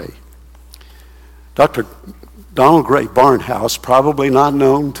Dr. Donald Gray Barnhouse, probably not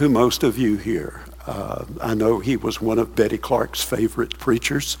known to most of you here. I know he was one of Betty Clark's favorite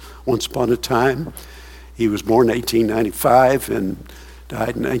preachers once upon a time. He was born in 1895 and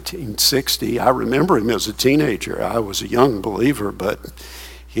died in 1960. I remember him as a teenager. I was a young believer, but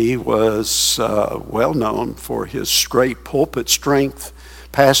he was well known for his great pulpit strength,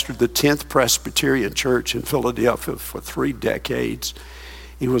 pastored the 10th Presbyterian Church in Philadelphia for 3 decades.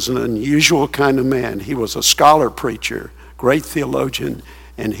 He was an unusual kind of man. He was a scholar preacher, great theologian,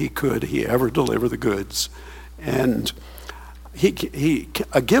 and he ever deliver the goods. And he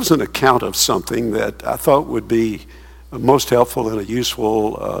gives an account of something that I thought would be most helpful and a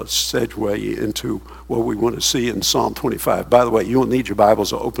useful segue into what we want to see in Psalm 25. By the way, you will need your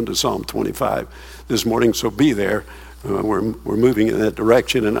Bibles open to Psalm 25 this morning, so be there. We're moving in that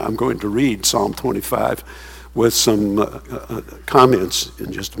direction, and I'm going to read Psalm 25 with some comments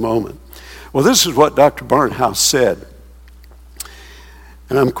in just a moment. Well, this is what Dr. Barnhouse said,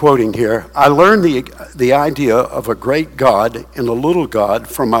 and I'm quoting here. I learned the idea of a great God and a little God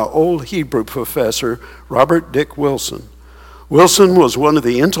from my old Hebrew professor, Robert Dick Wilson. Wilson was one of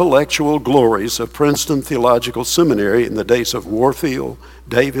the intellectual glories of Princeton Theological Seminary in the days of Warfield,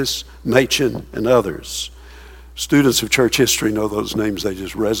 Davis, Machen, and others. Students of church history know those names. They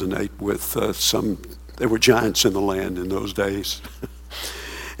just resonate with they were giants in the land in those days.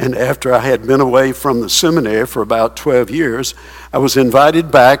 And after I had been away from the seminary for about 12 years, I was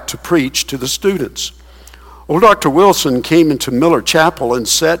invited back to preach to the students. Old Dr. Wilson came into Miller Chapel and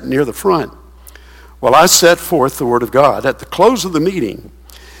sat near the front while I set forth the Word of God. At the close of the meeting,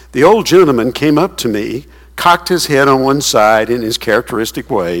 the old gentleman came up to me, cocked his head on one side in his characteristic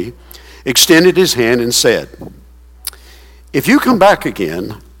way, extended his hand and said, "If you come back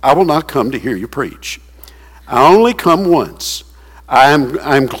again, I will not come to hear you preach. I only come once.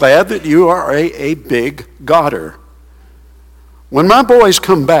 I'm glad that you are a big Godder. When my boys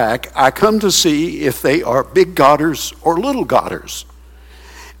come back, I come to see if they are big Godders or little Godders.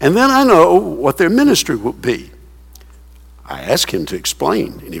 And then I know what their ministry will be." I asked him to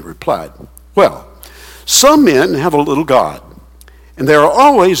explain, and he replied, "Well, some men have a little God, and they are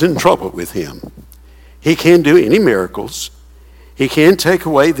always in trouble with him. He can't do any miracles. He can't take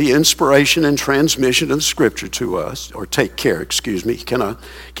away the inspiration and transmission of the Scripture to us, or take care, He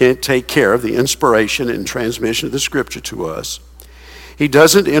can't take care of the inspiration and transmission of the Scripture to us. He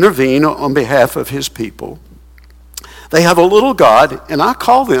doesn't intervene on behalf of his people. They have a little God, and I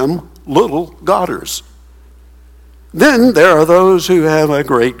call them little Godders. Then there are those who have a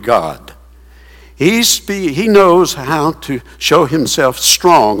great God. He knows how to show himself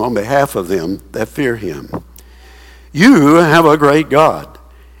strong on behalf of them that fear him. You have a great God,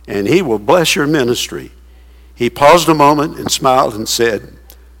 and he will bless your ministry." He paused a moment and smiled and said,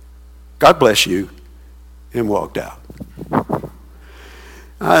 "God bless you," and walked out.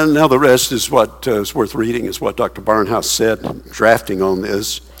 Now the rest is what is worth reading, is what Dr. Barnhouse said, drafting on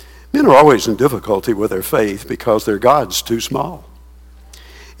this. Men are always in difficulty with their faith because their God's too small.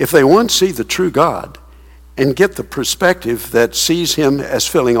 If they once see the true God and get the perspective that sees him as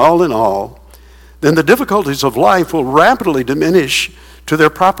filling all in all, then the difficulties of life will rapidly diminish to their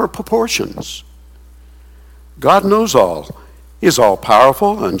proper proportions. God knows all. He is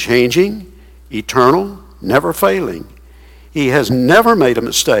all-powerful, unchanging, eternal, never failing. He has never made a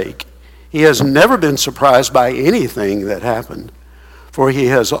mistake. He has never been surprised by anything that happened, for he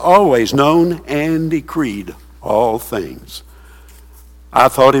has always known and decreed all things. I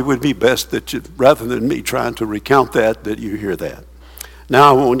thought it would be best that you, rather than me trying to recount that you hear that. Now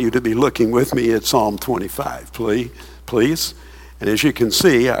I want you to be looking with me at Psalm 25, please. And as you can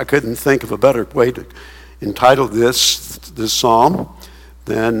see, I couldn't think of a better way to entitle this psalm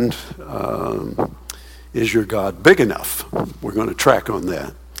than Is Your God Big Enough? We're going to track on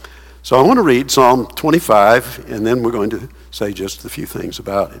that. So I want to read Psalm 25, and then we're going to say just a few things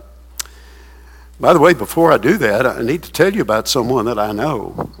about it. By the way, before I do that, I need to tell you about someone that I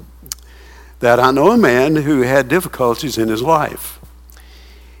know. That I know a man who had difficulties in his life.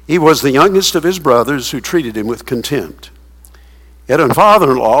 He was the youngest of his brothers who treated him with contempt. He had a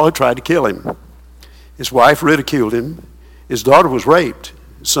father-in-law who tried to kill him. His wife ridiculed him. His daughter was raped.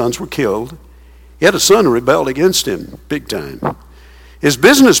 His sons were killed. He had a son who rebelled against him big time. His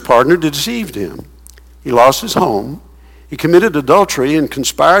business partner deceived him. He lost his home. He committed adultery and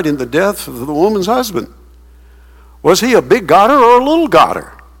conspired in the death of the woman's husband. Was he a big Godder or a little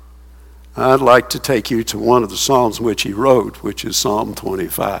Godder? I'd like to take you to one of the Psalms which he wrote, which is Psalm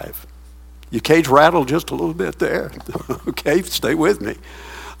 25. Your cage rattled just a little bit there. Okay, stay with me.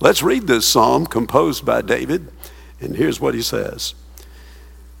 Let's read this psalm composed by David, and here's what he says.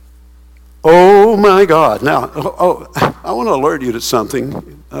 Oh, Oh my God. Now, I want to alert you to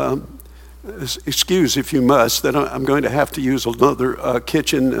something. Excuse if you must that I'm going to have to use another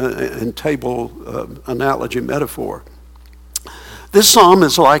kitchen and table analogy metaphor. This psalm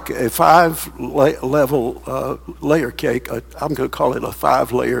is like a five-level layer cake. I'm going to call it a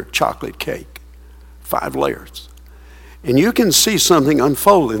five-layer chocolate cake. 5 layers. And you can see something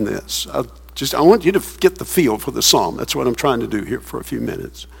unfold in this. I want you to get the feel for the psalm. That's what I'm trying to do here for a few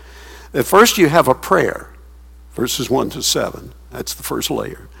minutes. At first you have a prayer, verses 1 to 7. That's the first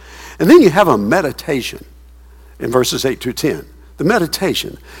layer. And then you have a meditation in verses 8 to 10. The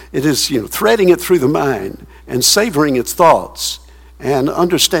meditation, it is threading it through the mind and savoring its thoughts and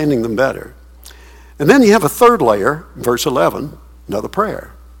understanding them better. And then you have a third layer, verse 11, another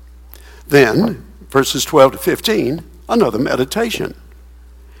prayer. Then, verses 12 to 15, another meditation.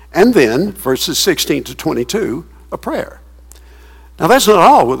 And then, verses 16 to 22, a prayer. Now that's not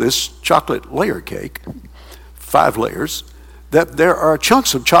all with this chocolate layer cake, 5 layers, that there are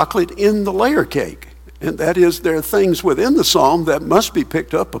chunks of chocolate in the layer cake. And that is, there are things within the psalm that must be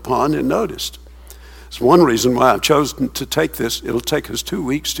picked up upon and noticed. It's one reason why I've chosen to take this. It'll take us 2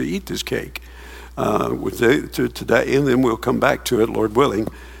 weeks to eat this cake today, and then we'll come back to it, Lord willing,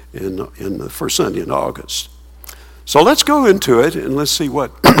 in the first Sunday in August. So let's go into it and let's see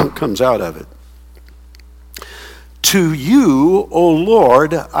what comes out of it. To you, O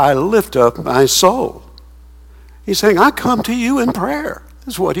Lord, I lift up my soul. He's saying, I come to you in prayer,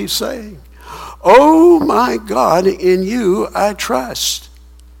 is what he's saying. Oh my God, in you I trust.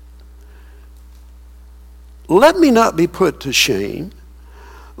 Let me not be put to shame.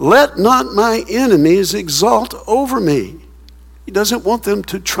 Let not my enemies exult over me. He doesn't want them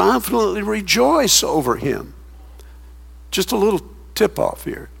to triumphantly rejoice over him. Just a little tip off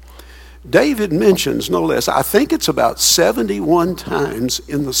here. David mentions, no less, I think it's about 71 times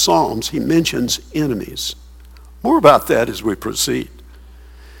in the Psalms he mentions enemies. More about that as we proceed.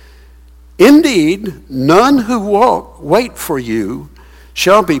 Indeed, none who wait for you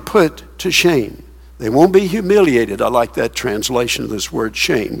shall be put to shame. They won't be humiliated. I like that translation of this word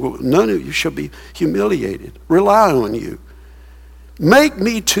shame. None of you shall be humiliated. Rely on you. Make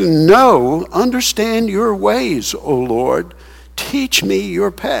me to understand your ways, O Lord. Teach me your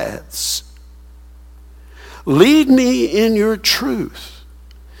paths. Lead me in your truth.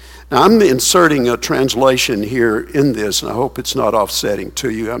 Now, I'm inserting a translation here in this, and I hope it's not offsetting to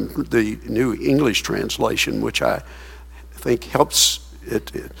you. The New English Translation, which I think helps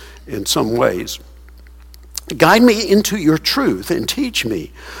it in some ways. Guide me into your truth and teach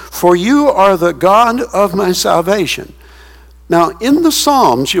me, for you are the God of my salvation. Now, in the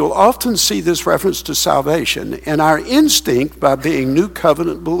Psalms, you'll often see this reference to salvation, and our instinct by being new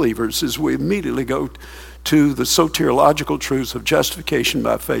covenant believers is we immediately go to the soteriological truths of justification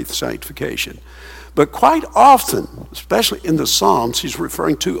by faith, sanctification. But quite often, especially in the Psalms, he's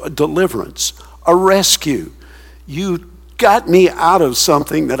referring to a deliverance, a rescue. You got me out of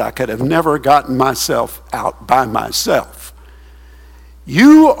something that I could have never gotten myself out by myself.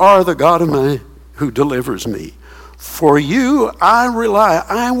 You are the God who delivers me. For you I rely.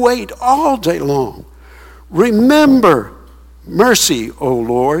 I wait all day long. Remember mercy, O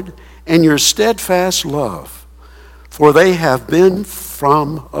Lord, and your steadfast love, for they have been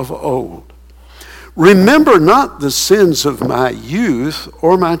from of old. Remember not the sins of my youth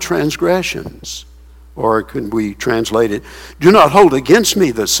or my transgressions. Or could we translate it, do not hold against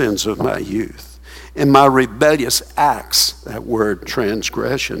me the sins of my youth and my rebellious acts, that word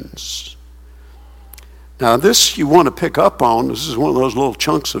transgressions. Now this you want to pick up on. This is one of those little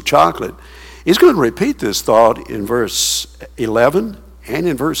chunks of chocolate. He's going to repeat this thought in verse 11 and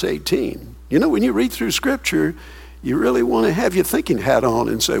in verse 18. You know, when you read through Scripture, you really want to have your thinking hat on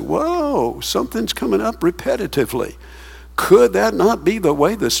and say, whoa, something's coming up repetitively. Could that not be the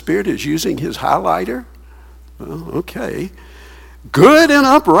way the Spirit is using his highlighter? Well, okay. Good and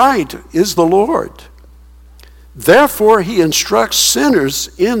upright is the Lord. Therefore, he instructs sinners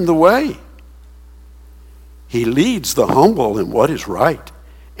in the way. He leads the humble in what is right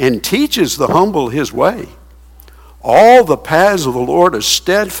and teaches the humble his way. All the paths of the Lord are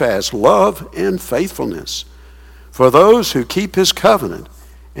steadfast love and faithfulness for those who keep his covenant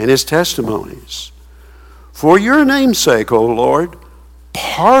and his testimonies. For your name's sake, O Lord,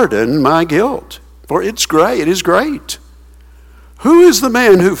 pardon my guilt, for it is great. Who is the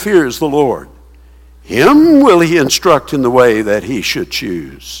man who fears the Lord? Him will he instruct in the way that he should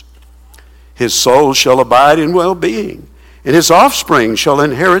choose. His soul shall abide in well-being, and his offspring shall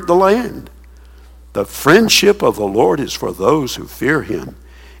inherit the land. The friendship of the Lord is for those who fear him,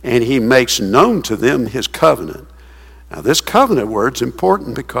 and he makes known to them his covenant. Now, this covenant word's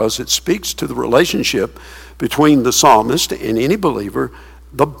important because it speaks to the relationship between the psalmist and any believer,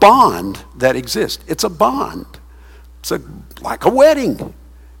 the bond that exists. It's a bond. It's like a wedding.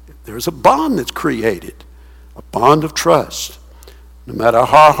 There's a bond that's created, a bond of trust. No matter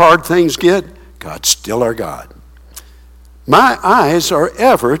how hard things get, God's still our God. My eyes are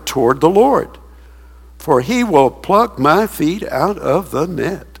ever toward the Lord, for he will pluck my feet out of the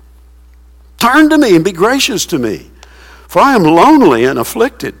net. Turn to me and be gracious to me, for I am lonely and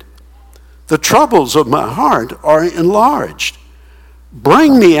afflicted. The troubles of my heart are enlarged.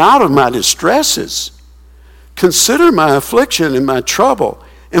 Bring me out of my distresses. Consider my affliction and my trouble,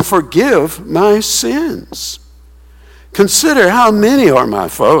 and forgive my sins. Consider how many are my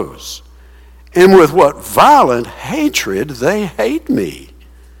foes, and with what violent hatred they hate me.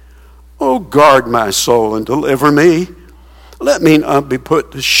 Oh, guard my soul and deliver me. Let me not be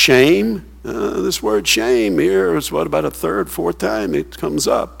put to shame. This word shame here is about a third, fourth time it comes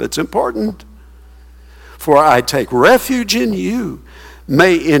up. It's important. For I take refuge in you.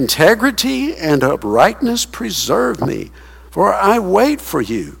 May integrity and uprightness preserve me, for I wait for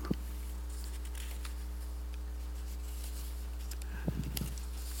you.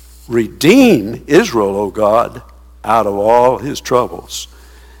 Redeem Israel, O God, out of all his troubles.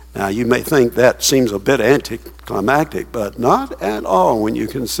 Now, you may think that seems a bit anticlimactic, but not at all when you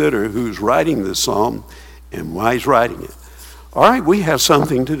consider who's writing this psalm and why he's writing it. All right, we have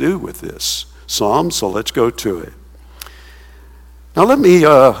something to do with this psalm, so let's go to it. Now, let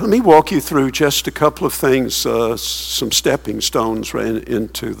me walk you through just a couple of things, some stepping stones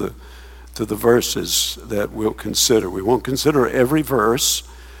into the verses that we'll consider. We won't consider every verse.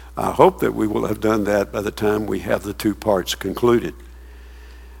 I hope that we will have done that by the time we have the two parts concluded.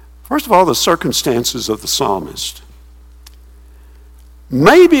 First of all, the circumstances of the psalmist.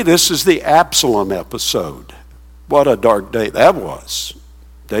 Maybe this is the Absalom episode. What a dark day that was.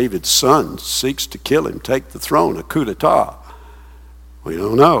 David's son seeks to kill him, take the throne, a coup d'etat. We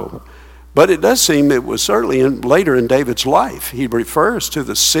don't know. But it does seem it was certainly later in David's life. He refers to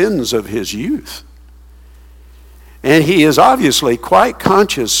the sins of his youth. And he is obviously quite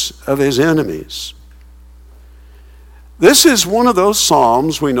conscious of his enemies. This is one of those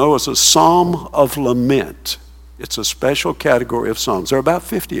psalms we know as a psalm of lament. It's a special category of psalms. There are about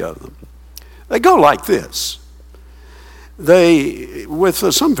 50 of them. They go like this. With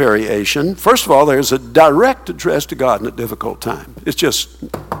some variation, first of all, there's a direct address to God in a difficult time. It's just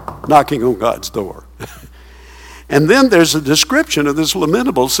knocking on God's door. And then there's a description of this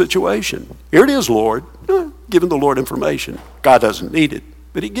lamentable situation. Here it is, Lord, giving the Lord information. God doesn't need it,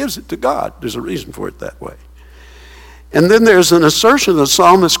 but he gives it to God. There's a reason for it that way. And then there's an assertion of the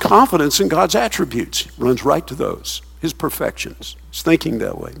psalmist's confidence in God's attributes. It runs right to those, his perfections. He's thinking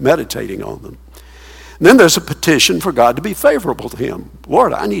that way, meditating on them. And then there's a petition for God to be favorable to him.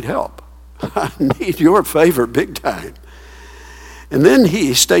 Lord, I need help. I need your favor big time. And then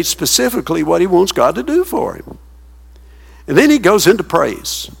he states specifically what he wants God to do for him. And then he goes into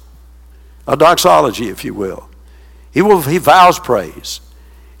praise, a doxology, if you will. He vows praise.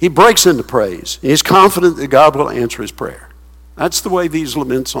 He breaks into praise. He's confident that God will answer his prayer. That's the way these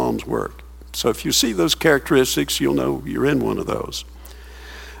lament psalms work. So if you see those characteristics, you'll know you're in one of those.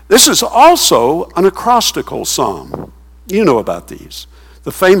 This is also an acrostical psalm. You know about these.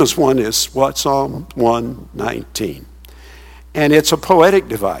 The famous one is what? Psalm 119. And it's a poetic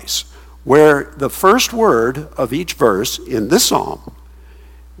device where the first word of each verse in this psalm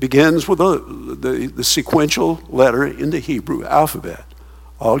begins with the sequential letter in the Hebrew alphabet.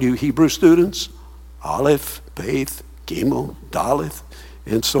 All you Hebrew students, Aleph, Beth, Gimel, Daleth.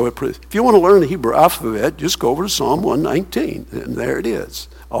 And so if you want to learn the Hebrew alphabet, just go over to Psalm 119, and there it is.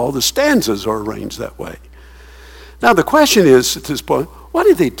 All the stanzas are arranged that way. Now the question is, at this point, why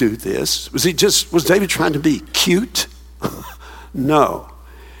did they do this? Was David trying to be cute? No.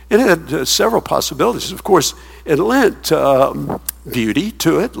 It had several possibilities. Of course, it lent beauty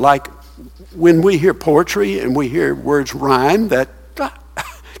to it, like when we hear poetry and we hear words rhyme, that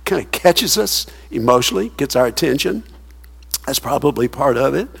kind of catches us emotionally, gets our attention. That's probably part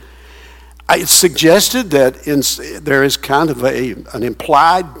of it. I suggested that there is kind of an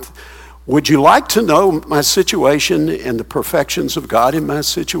implied, would you like to know my situation and the perfections of God in my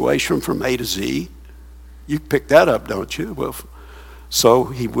situation from A to Z? You pick that up, don't you? Well, so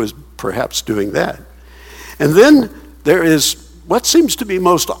he was perhaps doing that. And then there is what seems to be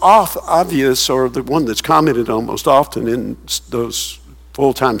most obvious, or the one that's commented on most often in those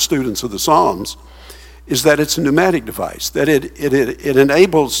full-time students of the Psalms, is that it's a pneumatic device, that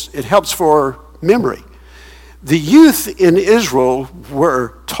it helps for memory. The youth in Israel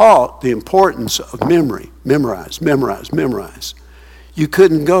were taught the importance of memory. Memorize, memorize, memorize. You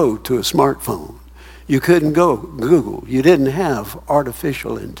couldn't go to a smartphone. You couldn't go Google. You didn't have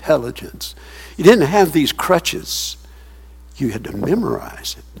artificial intelligence. You didn't have these crutches. You had to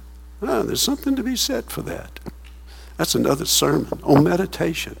memorize it. Oh, there's something to be said for that. That's another sermon on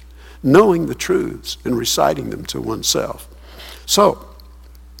meditation, knowing the truths and reciting them to oneself. So,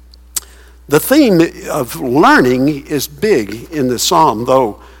 the theme of learning is big in the psalm,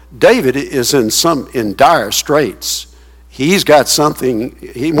 though David is in dire straits. He's got something,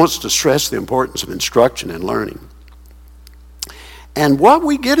 he wants to stress the importance of instruction and learning. And what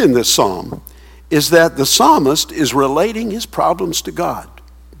we get in this psalm is that the psalmist is relating his problems to God.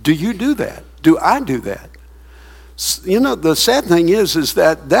 Do you do that? Do I do that? You know, the sad thing is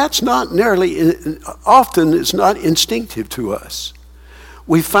that that's not often it's not instinctive to us.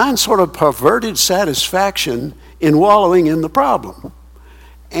 We find sort of perverted satisfaction in wallowing in the problem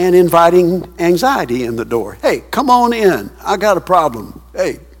and inviting anxiety in the door. Hey, come on in. I got a problem.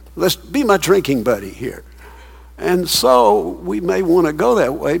 Hey, let's be my drinking buddy here. And so we may want to go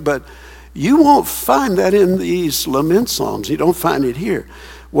that way, but you won't find that in these lament psalms. You don't find it here.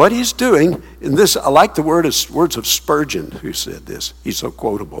 What he's doing in this, I like the words of Spurgeon, who said this. He's so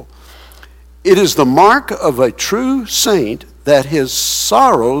quotable. It is the mark of a true saint that his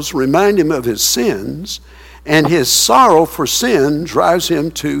sorrows remind him of his sins, and his sorrow for sin drives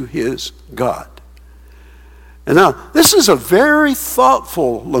him to his God. And now, this is a very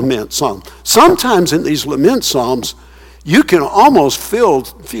thoughtful lament psalm. Sometimes in these lament psalms, you can almost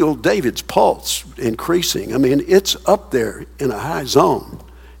feel David's pulse increasing. I mean, it's up there in a high zone.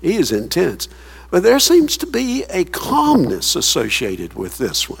 He is intense. But there seems to be a calmness associated with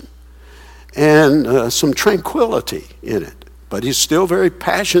this one and some tranquility in it. But he's still very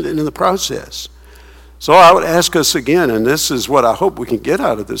passionate in the process. So I would ask us again, and this is what I hope we can get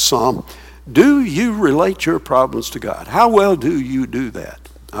out of this psalm, do you relate your problems to God? How well do you do that?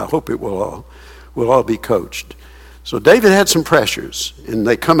 I hope it will all be coached. So David had some pressures, and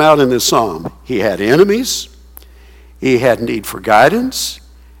they come out in this psalm. He had enemies, he had need for guidance,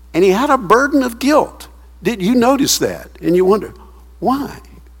 and he had a burden of guilt. Did you notice that? And you wonder, why?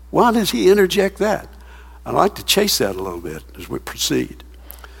 Why does he interject that? I'd like to chase that a little bit as we proceed.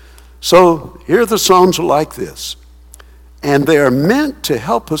 So here the Psalms are like this. And they are meant to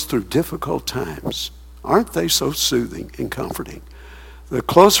help us through difficult times. Aren't they so soothing and comforting? The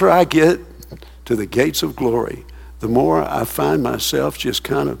closer I get to the gates of glory, the more I find myself just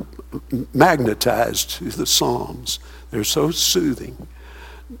kind of magnetized to the Psalms. They're so soothing.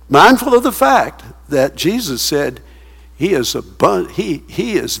 Mindful of the fact that Jesus said he is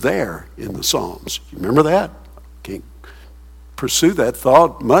there in the Psalms. You remember that? Can't pursue that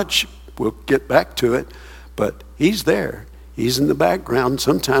thought much. We'll get back to it. But he's there. He's in the background,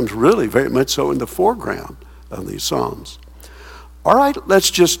 sometimes really very much so in the foreground of these Psalms. All right, let's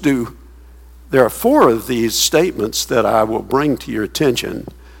just there are 4 of these statements that I will bring to your attention,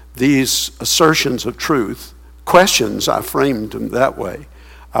 these assertions of truth, questions, I framed them that way.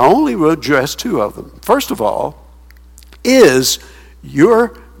 I only will address 2 of them. First of all, is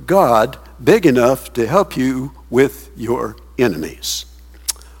your God big enough to help you with your enemies?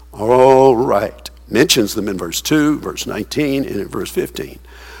 All right. Mentions them in verse 2, verse 19, and in verse 15.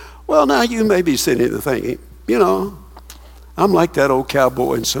 Well, now you may be sitting there thinking, I'm like that old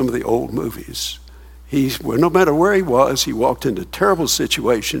cowboy in some of the old movies. No matter where he was, he walked into terrible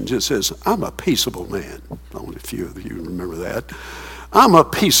situations, just says, I'm a peaceable man. Only a few of you remember that. I'm a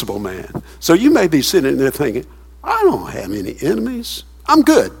peaceable man. So you may be sitting there thinking, I don't have any enemies. I'm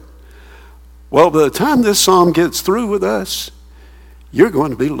good. Well, by the time this psalm gets through with us, you're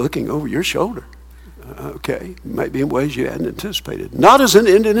going to be looking over your shoulder. Okay, maybe in ways you hadn't anticipated. Not as an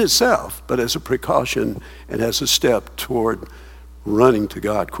end in itself, but as a precaution and as a step toward running to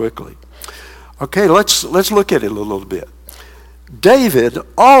God quickly. Okay, let's look at it a little bit. David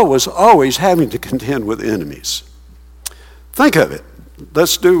was always having to contend with enemies. Think of it.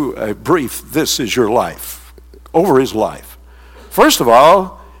 Let's do a brief, this is your life, over his life. First of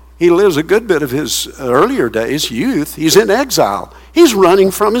all, he lives a good bit of his earlier days, youth. He's in exile. He's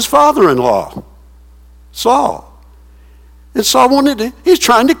running from his father-in-law, Saul. And Saul he's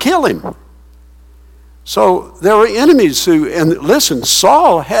trying to kill him. So there were enemies and listen,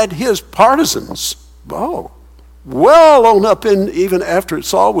 Saul had his partisans. Well on up in, even after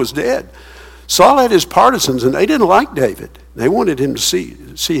Saul was dead. Saul had his partisans, and they didn't like David. They wanted him to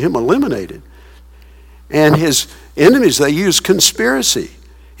see him eliminated. And his enemies, they used conspiracy.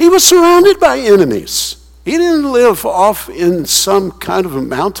 He was surrounded by enemies. He didn't live off in some kind of a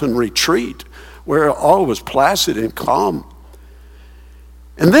mountain retreat where all was placid and calm.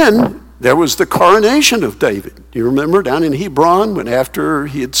 And then there was the coronation of David. Do you remember down in Hebron when after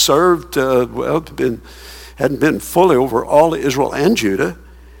he had served, hadn't been fully over all Israel and Judah.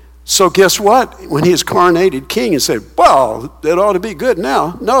 So guess what? When he is coronated king, he said, well, it ought to be good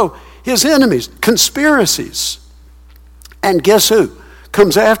now. No, his enemies, conspiracies. And guess who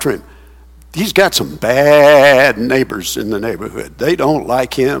comes after him? He's got some bad neighbors in the neighborhood. They don't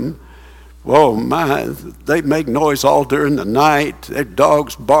like him. Whoa, my, they make noise all during the night. Their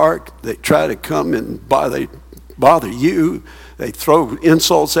dogs bark. They try to come and bother you. They throw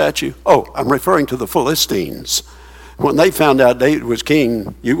insults at you. Oh, I'm referring to the Philistines. When they found out David was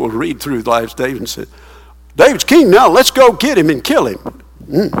king, you will read through the lives of David and said, David's king now, let's go get him and kill him.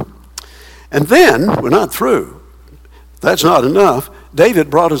 And then, we're not through. That's not enough. David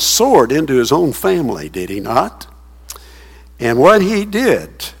brought a sword into his own family, did he not? And what he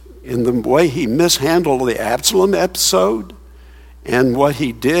did, in the way he mishandled the Absalom episode, and what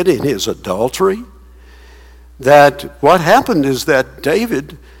he did in his adultery, that what happened is that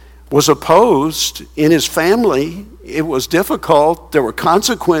David was opposed in his family. It was difficult. There were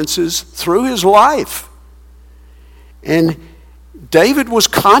consequences through his life. And David was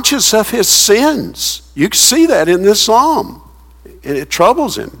conscious of his sins. You can see that in this psalm. And it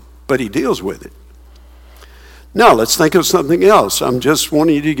troubles him, but he deals with it. Now, let's think of something else. I'm just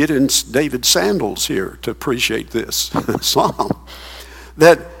wanting you to get in David's sandals here to appreciate this psalm.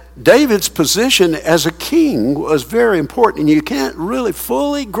 That David's position as a king was very important, and you can't really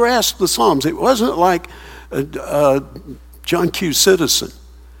fully grasp the Psalms. It wasn't like John Q. Citizen.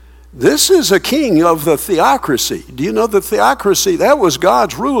 This is a king of the theocracy. Do you know the theocracy? That was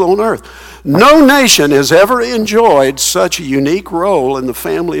God's rule on earth. No nation has ever enjoyed such a unique role in the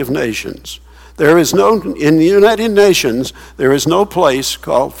family of nations. There is no, in the United Nations, there is no place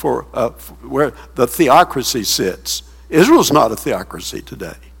called for where the theocracy sits. Israel's not a theocracy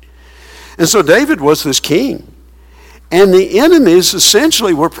today. And so David was this king. And the enemies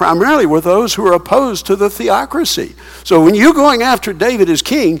essentially were those who were opposed to the theocracy. So when you're going after David as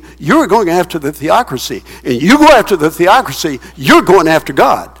king, you're going after the theocracy. And you go after the theocracy, you're going after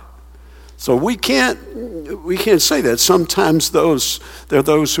God. So we can't say that. Sometimes there are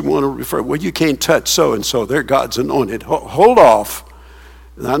those who want to refer, well, you can't touch so-and-so, they're God's anointed. Hold off.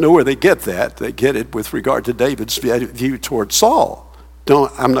 And I know where they get that. They get it with regard to David's view toward Saul.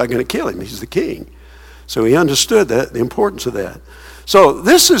 I'm not going to kill him. He's the king. So he understood that, the importance of that. So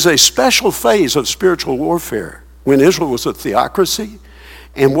this is a special phase of spiritual warfare when Israel was a theocracy.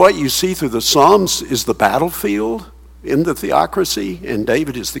 And what you see through the Psalms is the battlefield in the theocracy, and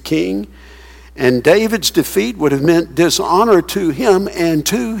David is the king. And David's defeat would have meant dishonor to him and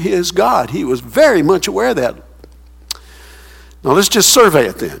to his God. He was very much aware of that. Now let's just survey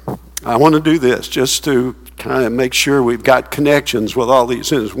it then. I want to do this just to kind of make sure we've got connections with all these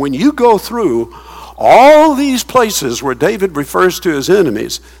things. When you go through all these places where David refers to his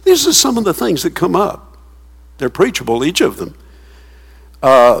enemies, these are some of the things that come up. They're preachable, each of them.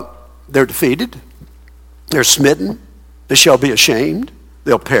 They're defeated. They're smitten. They shall be ashamed.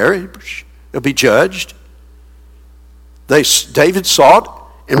 They'll perish. They'll be judged. David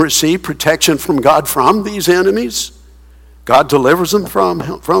sought and received protection from God from these enemies. God delivers them from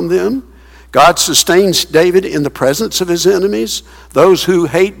them. God sustains David in the presence of his enemies. Those who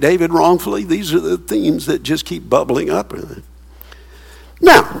hate David wrongfully, these are the themes that just keep bubbling up.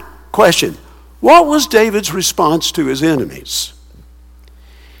 Now, question, what was David's response to his enemies?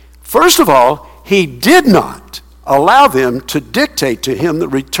 First of all, he did not allow them to dictate to him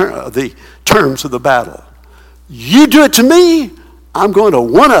the terms of the battle. You do it to me, I'm going to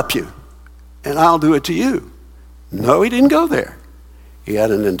one-up you, and I'll do it to you. No, he didn't go there. He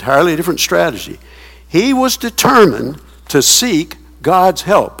had an entirely different strategy. He was determined to seek God's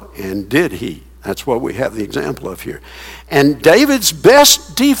help, and did he? That's what we have the example of here. And David's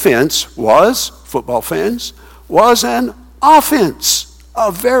best defense was, football fans, was an offense,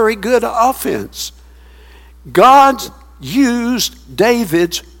 a very good offense. God used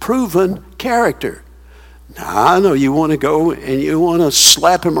David's proven character. Now, I know you want to go and you want to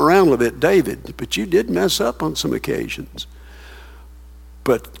slap him around a little bit, David, but you did mess up on some occasions.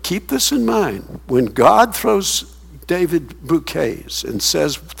 But keep this in mind. When God throws David bouquets and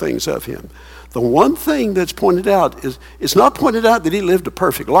says things of him, the one thing that's pointed out is, it's not pointed out that he lived a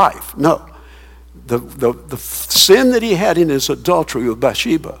perfect life. No. The sin that he had in his adultery with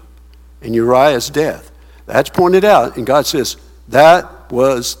Bathsheba and Uriah's death, that's pointed out. And God says, that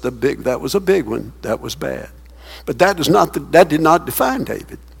was a big one. That was bad. But that did not define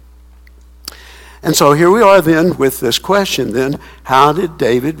David. And so here we are then with this question then, how did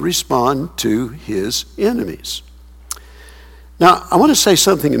David respond to his enemies? Now, I want to say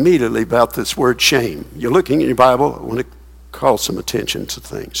something immediately about this word shame. You're looking in your Bible, I want to call some attention to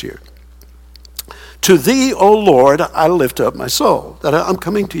things here. To thee, O Lord, I lift up my soul. That I'm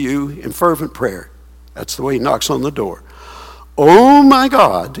coming to you in fervent prayer. That's the way he knocks on the door. O my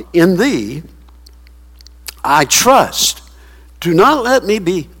God, in thee I trust. Do not let me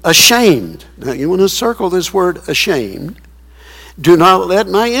be ashamed. Now you want to circle this word ashamed. Do not let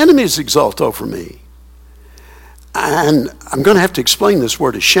my enemies exult over me. And I'm going to have to explain this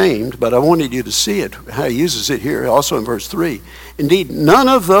word ashamed, but I wanted you to see it, how he uses it here, also in verse 3. Indeed, none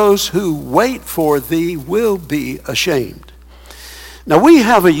of those who wait for thee will be ashamed. Now, we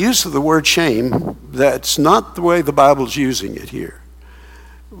have a use of the word shame that's not the way the Bible's using it here.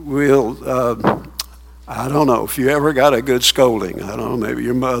 I don't know, if you ever got a good scolding, I don't know, maybe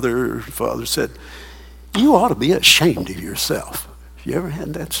your mother or father said, you ought to be ashamed of yourself. Have you ever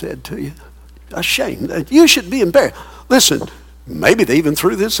had that said to you? Ashamed. You should be embarrassed. Listen, maybe they even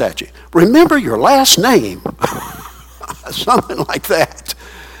threw this at you. Remember your last name. Something like that.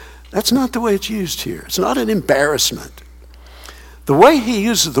 That's not the way it's used here. It's not an embarrassment. The way he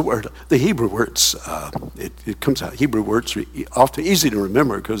uses the word, the Hebrew words, it comes out, Hebrew words are often easy to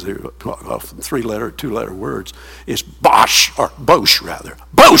remember because they're often 3-letter, 2-letter words, is bosh, or bosh rather.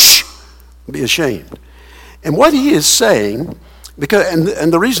 Bosh! Be ashamed. And what he is saying, because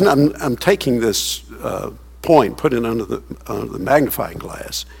and the reason I'm taking this point, putting it under the magnifying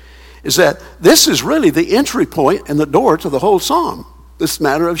glass, is that this is really the entry point and the door to the whole psalm, this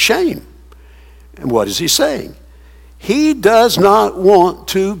matter of shame. And what is he saying? He does not want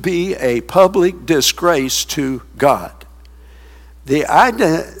to be a public disgrace to God. The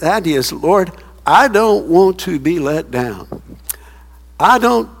idea is, Lord, I don't want to be let down. I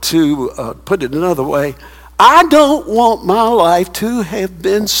don't, to put it another way, I don't want my life to have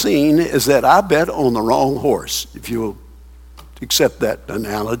been seen as that I bet on the wrong horse, if you'll accept that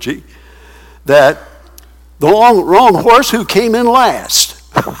analogy, that the wrong horse who came in last.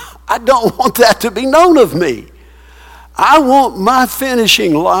 I don't want that to be known of me. I want my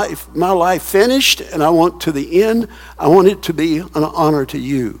life finished, and I want to the end, I want it to be an honor to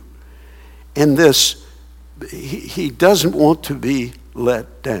you. And this, he doesn't want to be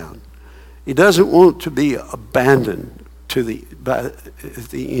let down. He doesn't want to be abandoned at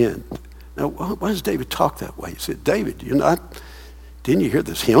the end. Now, why does David talk that way? He said, David, didn't you hear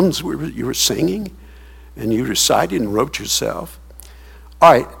the hymns you were singing and you recited and wrote yourself?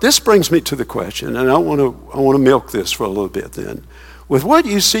 All right, this brings me to the question, and I want to milk this for a little bit then. With what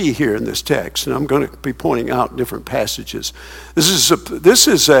you see here in this text, and I'm going to be pointing out different passages, this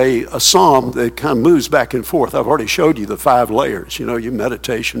is a psalm that kind of moves back and forth. I've already showed you the 5 layers, your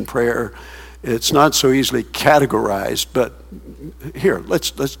meditation, prayer. It's not so easily categorized, but here, let's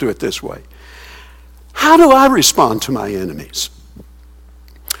do it this way. How do I respond to my enemies?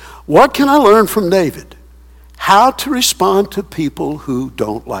 What can I learn from David? How to respond to people who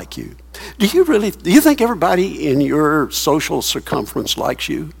don't like you. Do you think everybody in your social circumference likes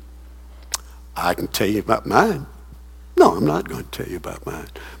you? I can tell you about mine. No, I'm not going to tell you about mine.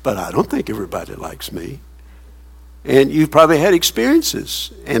 But I don't think everybody likes me. And you've probably had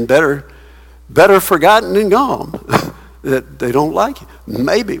experiences, and better forgotten than gone, that they don't like you.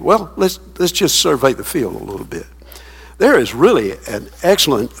 Maybe. Well, let's just survey the field a little bit. There is really an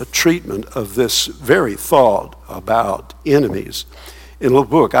excellent treatment of this very thought about enemies in a little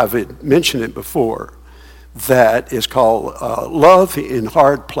book. I've mentioned it before, that is called Love in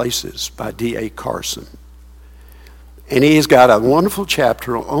Hard Places by D.A. Carson. And he's got a wonderful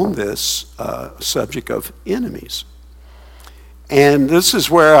chapter on this subject of enemies. And this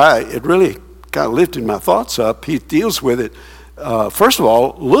is where it really kind of lifted my thoughts up. He deals with it, first of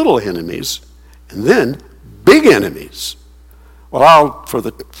all, little enemies, and then big enemies. Well,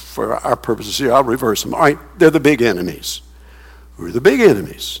 for our purposes here, I'll reverse them. All right, they're the big enemies. Who are the big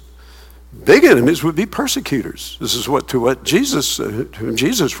enemies? Big enemies would be persecutors. This is what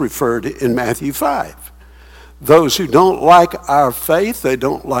Jesus referred in Matthew 5. Those who don't like our faith, they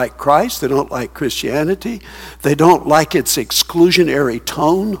don't like Christ, they don't like Christianity, they don't like its exclusionary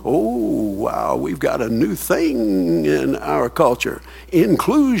tone. Oh, wow, we've got a new thing in our culture.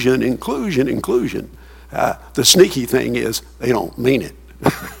 Inclusion, inclusion, inclusion. The sneaky thing is they don't mean it.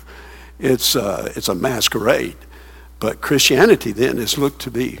 It's a masquerade. But Christianity then is looked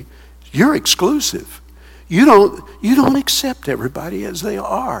to be, you're exclusive. You don't accept everybody as they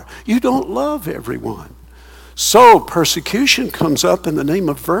are. You don't love everyone. So persecution comes up in the name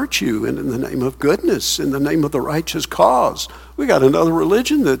of virtue and in the name of goodness, in the name of the righteous cause. We got another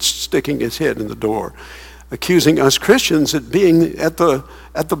religion that's sticking its head in the door, accusing us Christians of being at the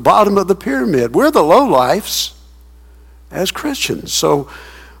bottom of the pyramid. We're the lowlifes as Christians. So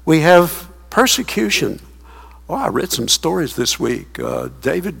we have persecution. Oh, I read some stories this week.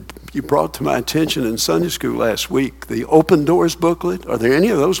 David, you brought to my attention in Sunday school last week the Open Doors booklet. Are there any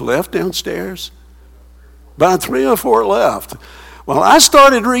of those left downstairs? About 3 or 4 left. Well, I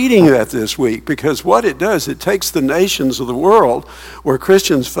started reading that this week because what it does, it takes the nations of the world where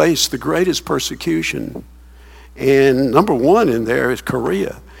Christians face the greatest persecution. And number 1 in there is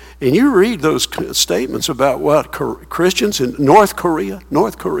Korea. And you read those statements about what Christians in North Korea,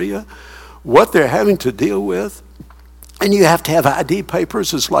 what they're having to deal with. And you have to have ID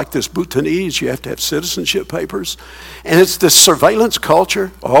papers. It's like this Bhutanese. You have to have citizenship papers. And it's this surveillance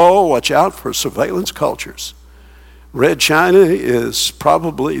culture. Oh, watch out for surveillance cultures. Red China is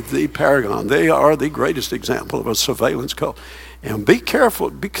probably the paragon. They are the greatest example of a surveillance culture. And be careful,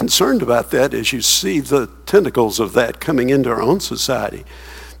 be concerned about that as you see the tentacles of that coming into our own society.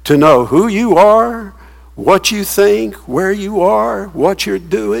 To know who you are, what you think, where you are, what you're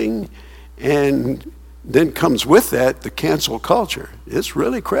doing, and then comes with that the cancel culture. It's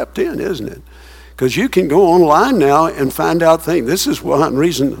really crept in, isn't it? Because you can go online now and find out things. This is one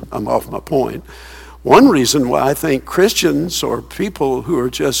reason I'm off my point. One reason why I think Christians or people who are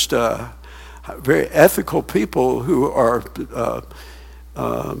just very ethical people who are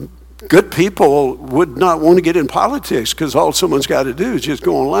good people would not want to get in politics, because all someone's got to do is just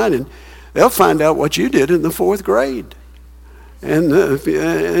go online and they'll find out what you did in the 4th grade. And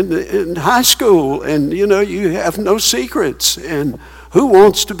in high school, and you have no secrets, and who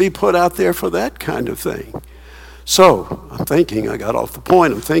wants to be put out there for that kind of thing? So I got off the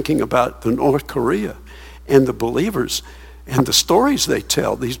point, I'm thinking about the North Korea and the believers and the stories they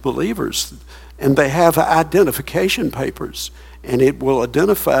tell, these believers, and they have identification papers, and it will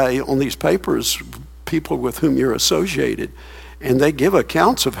identify on these papers people with whom you're associated. And they give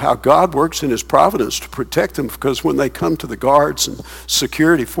accounts of how God works in his providence to protect them, because when they come to the guards and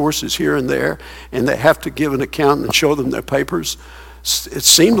security forces here and there, and they have to give an account and show them their papers, it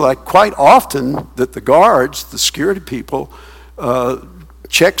seemed like quite often that the guards, the security people,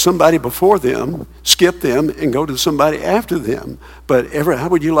 check somebody before them, skip them, and go to somebody after them. But how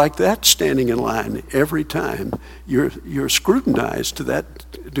would you like that standing in line every time? You're scrutinized to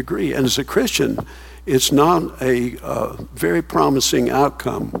that degree. And as a Christian, it's not a very promising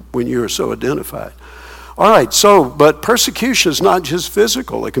outcome when you're so identified. All right, but persecution is not just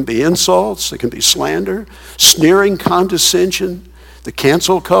physical. It can be insults, it can be slander, sneering, condescension, the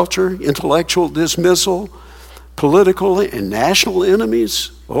cancel culture, intellectual dismissal, political and national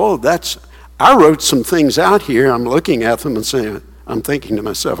enemies. I wrote some things out here. I'm looking at them and saying, I'm thinking to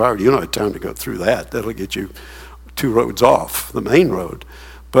myself, you don't have time to go through that. That'll get you 2 roads off the main road.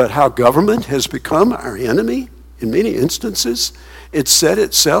 But how government has become our enemy in many instances. It's set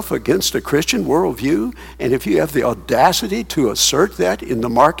itself against a Christian worldview, and if you have the audacity to assert that in the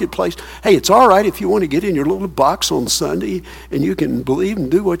marketplace, hey, it's all right if you want to get in your little box on Sunday and you can believe and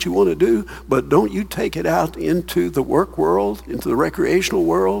do what you want to do, but don't you take it out into the work world, into the recreational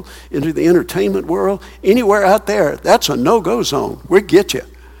world, into the entertainment world, anywhere out there. That's a no-go zone. We'll get you.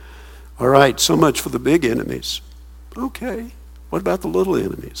 All right, so much for the big enemies. Okay, what about the little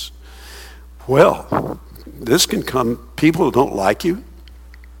enemies? Well, this can come, people who don't like you.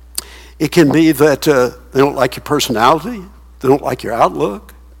 It can be that they don't like your personality. They don't like your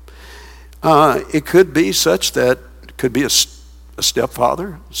outlook. It could be such that it could be a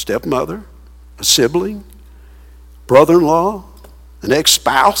stepfather, stepmother, a sibling, brother-in-law, an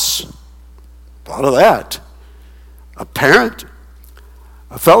ex-spouse, a lot of that, a parent,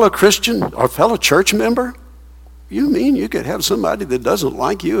 a fellow Christian or fellow church member. You mean you could have somebody that doesn't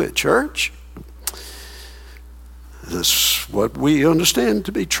like you at church? That's what we understand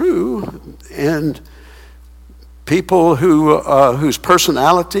to be true. And people whose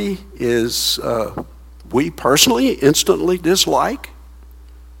personality is we personally instantly dislike.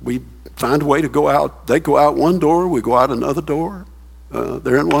 We find a way to go out. They go out one door, we go out another door.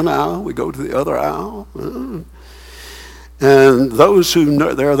 They're in one aisle, we go to the other aisle. And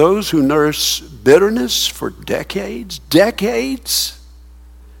there are those who nurse bitterness for decades.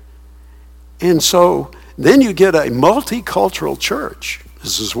 And so then you get a multicultural church.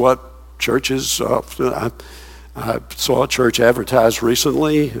 This is what churches often, I saw a church advertised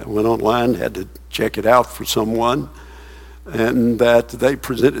recently. I went online, had to check it out for someone, and that they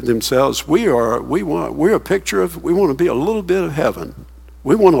presented themselves, we're a picture of, we want to be a little bit of heaven.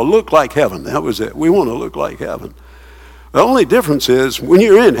 We want to look like heaven. That was it. We want to look like heaven. The only difference is when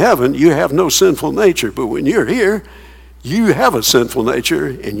you're in heaven, you have no sinful nature. But when you're here, you have a sinful nature,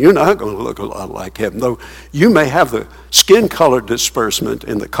 and you're not going to look a lot like heaven. Though you may have the skin color disbursement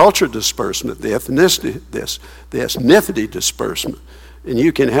and the culture disbursement, the ethnicity disbursement, and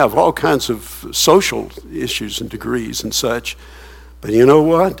you can have all kinds of social issues and degrees and such. But you know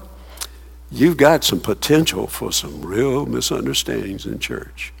what? You've got some potential for some real misunderstandings in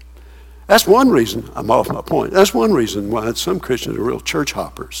church. That's one reason, I'm off my point, that's one reason why some Christians are real church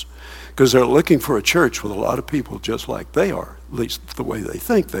hoppers. Because they're looking for a church with a lot of people just like they are, at least the way they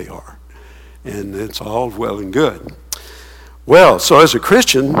think they are. And it's all well and good. Well, so as a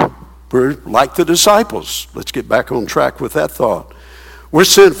Christian, we're like the disciples. Let's get back on track with that thought. We're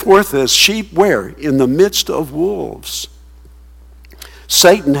sent forth as sheep where? In the midst of wolves.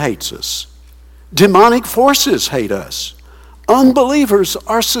 Satan hates us. Demonic forces hate us. Unbelievers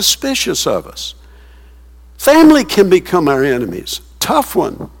are suspicious of us. Family can become our enemies. Tough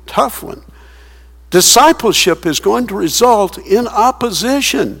one. Discipleship is going to result in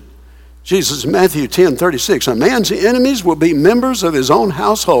opposition. Jesus, Matthew 10:36, a man's enemies will be members of his own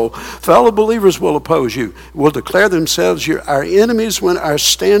household. Fellow believers will oppose you, will declare themselves our enemies when our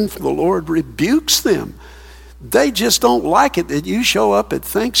stand for the Lord rebukes them. They just don't like it that you show up at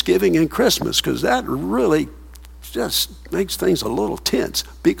Thanksgiving and Christmas, because that really just makes things a little tense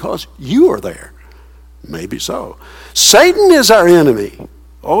because you are there. Maybe so. Satan is our enemy.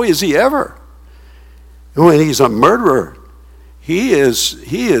 Oh, is he ever? When he's a murderer, he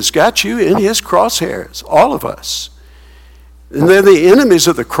has got you in his crosshairs, all of us. And they're the enemies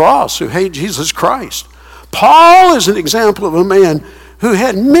of the cross who hate Jesus Christ. Paul is an example of a man who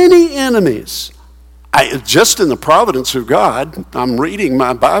had many enemies. Just in the providence of God, I'm reading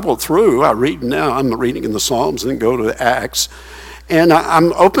my Bible through. I'm reading in the Psalms and then go to Acts. And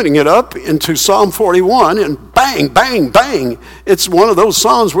I'm opening it up into Psalm 41, and bang, bang, bang. It's one of those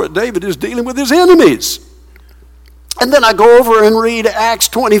Psalms where David is dealing with his enemies. And then I go over and read Acts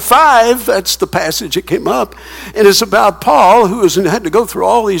 25. That's the passage that came up. And it's about Paul, who had to go through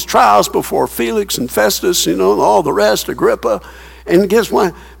all these trials before Felix and Festus, and all the rest, Agrippa. And guess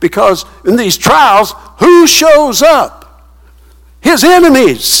what? Because in these trials, who shows up? His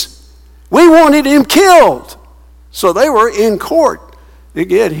enemies. We wanted him killed. So they were in court to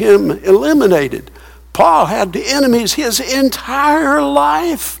get him eliminated. Paul had the enemies his entire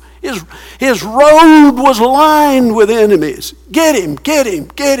life. His road was lined with enemies. Get him, get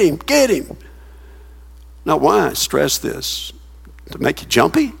him, get him, get him. Now, why I stress this? To make you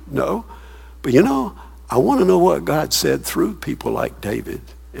jumpy? No. But I want to know what God said through people like David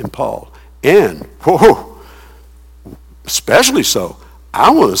and Paul. And, especially so,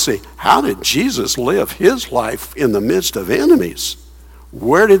 I want to see, how did Jesus live his life in the midst of enemies?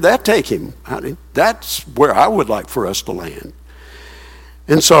 Where did that take him? That's where I would like for us to land.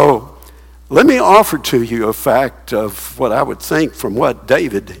 And so, let me offer to you a fact of what I would think from what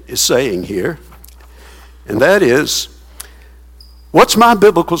David is saying here. And that is, what's my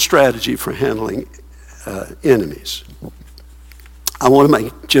biblical strategy for handling enemies? I want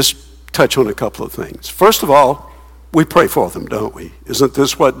to just touch on a couple of things. First of all, we pray for them, don't we? Isn't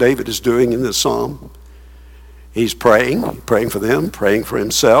this what David is doing in this psalm? He's praying for them, praying for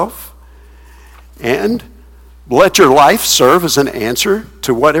himself. And let your life serve as an answer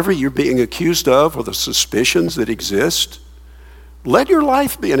to whatever you're being accused of or the suspicions that exist. Let your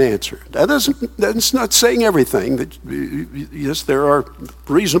life be an answer. That's not saying everything. Yes, there are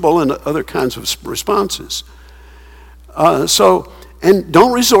reasonable and other kinds of responses. And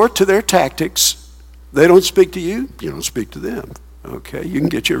don't resort to their tactics. They don't speak to you, you don't speak to them. Okay, you can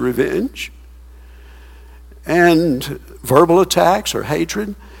get your revenge. And verbal attacks or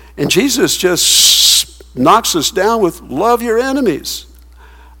hatred. And Jesus just knocks us down with love your enemies.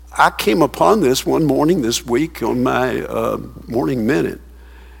 I came upon this one morning this week on my morning minute.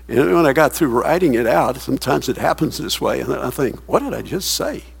 And when I got through writing it out, sometimes it happens this way, and then I think, what did I just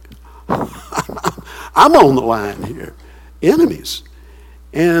say? I'm on the line here. Enemies.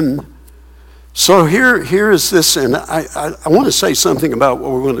 And so here is this, and I want to say something about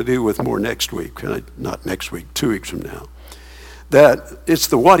what we're going to do with more next week. Not next week, 2 weeks from now. That it's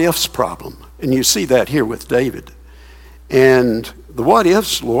the what-ifs problem. And you see that here with David. And the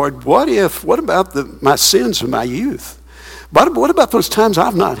what-ifs, Lord, what about my sins of my youth? What about those times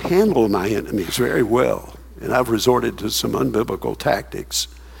I've not handled my enemies very well, and I've resorted to some unbiblical tactics?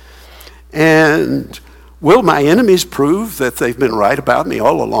 And will my enemies prove that they've been right about me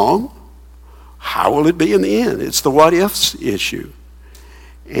all along? How will it be in the end? It's the what-ifs issue.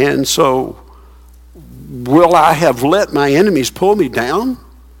 And so will I have let my enemies pull me down?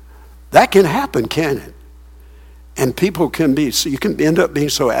 That can happen, can it? And people can be, so you can end up being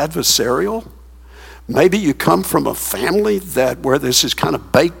so adversarial. Maybe you come from a family where this is kind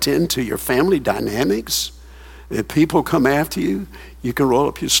of baked into your family dynamics. If people come after you, you can roll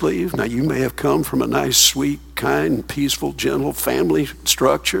up your sleeve. Now, you may have come from a nice, sweet, kind, peaceful, gentle family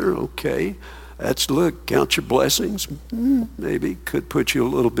structure. Okay, look, count your blessings. Maybe could put you a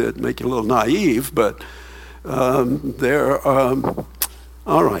little bit, make you a little naive, but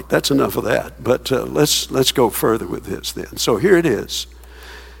all right, that's enough of that. But let's go further with this then. So here it is.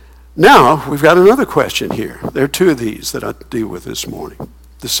 Now, we've got another question here. There are two of these that I deal with this morning.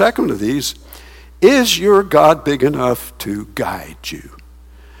 The second of these, is your God big enough to guide you?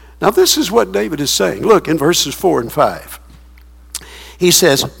 Now, this is what David is saying. Look, in verses 4 and 5. He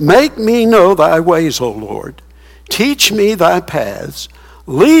says, make me know thy ways, O Lord. Teach me thy paths.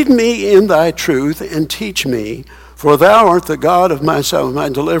 Lead me in thy truth and teach me, for thou art the God of my salvation, my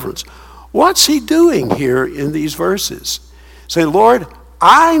deliverance. What's he doing here in these verses? Say, Lord,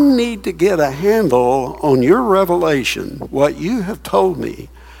 I need to get a handle on your revelation, what you have told me,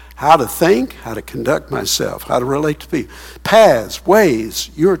 how to think, how to conduct myself, how to relate to people. Paths, ways,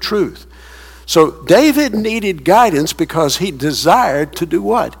 your truth. So David needed guidance because he desired to do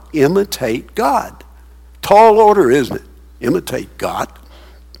what? Imitate God. Tall order, isn't it? Imitate God.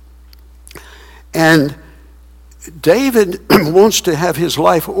 And David wants to have his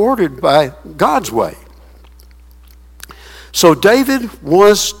life ordered by God's way. So David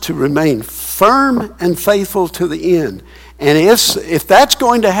wants to remain firm and faithful to the end. And if that's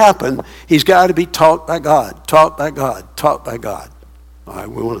going to happen, he's got to be taught by God, taught by God, taught by God. All right,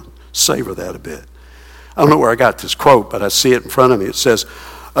 we want to savor that a bit. I don't know where I got this quote, but I see it in front of me. It says,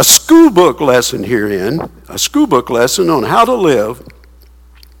 a school book lesson herein, a school book lesson on how to live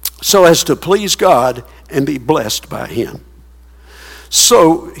so as to please God and be blessed by him.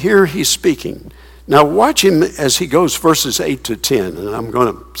 So here he's speaking. Now watch him as he goes verses 8 to 10, and I'm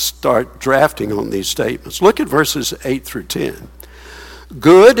going to start drafting on these statements. Look at verses 8 through 10.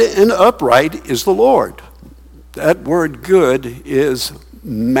 Good and upright is the Lord. That word good is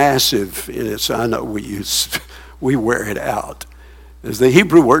massive in its, I know we wear it out. As the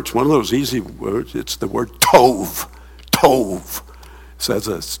Hebrew word, it's one of those easy words. It's the word tov. Tov. It says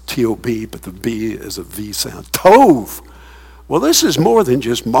a T-O-B, but the B is a V sound. Tov. Well, this is more than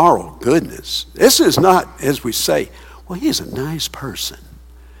just moral goodness. This is not, as we say, well, he's a nice person.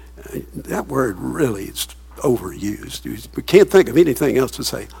 That word really is overused. We can't think of anything else to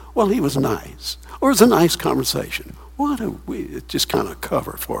say, well, he was nice. Or it was a nice conversation. It just kind of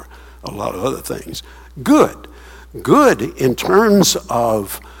cover for a lot of other things. Good. Good in terms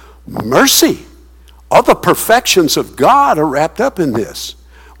of mercy. All the perfections of God are wrapped up in this.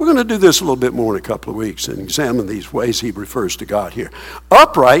 We're going to do this a little bit more in a couple of weeks and examine these ways he refers to God here.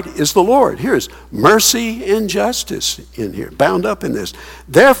 Upright is the Lord. Here's mercy and justice in here, bound up in this.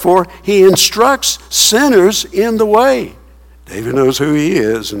 Therefore, he instructs sinners in the way. David knows who he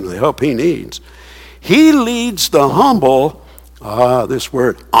is and the help he needs. He leads the humble, this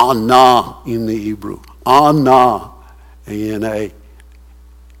word, anah in the Hebrew. Anah, A-N-A.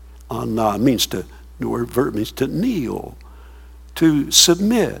 Anah means the word verb means to kneel, to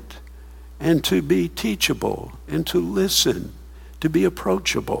submit, and to be teachable, and to listen, to be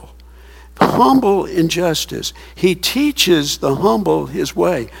approachable. Humble in justice. He teaches the humble his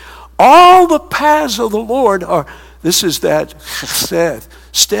way. All the paths of the Lord are, this is that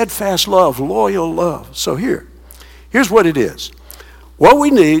steadfast love, loyal love. So here's what it is. What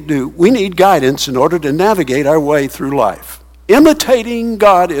we need guidance in order to navigate our way through life. Imitating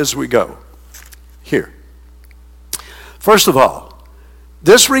God as we go. Here. First of all,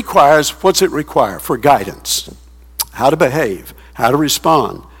 this requires, what's it require? For guidance. How to behave, how to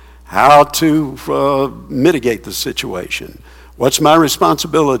respond, how to mitigate the situation. What's my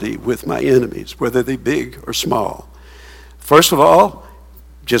responsibility with my enemies, whether they're big or small? First of all,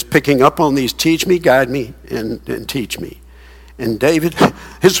 just picking up on these, teach me, guide me, and teach me. And David,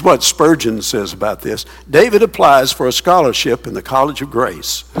 this is what Spurgeon says about this. David applies for a scholarship in the College of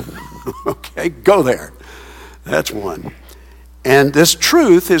Grace. Okay, go there. That's one. And this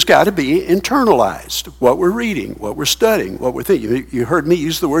truth has got to be internalized. What we're reading, what we're studying, what we're thinking. You heard me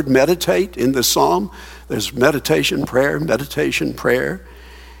use the word meditate in the psalm. There's meditation, prayer.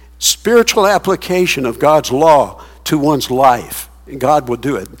 Spiritual application of God's law to one's life. And God will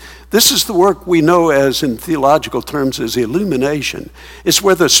do it. This is the work we know as, in theological terms, as illumination. It's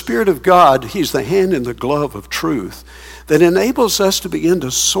where the Spirit of God, he's the hand in the glove of truth, that enables us to begin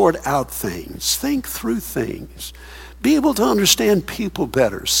to sort out things, think through things, be able to understand people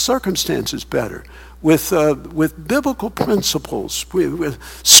better, circumstances better, with biblical principles, with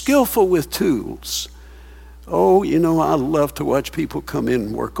skillful with tools. Oh, I love to watch people come in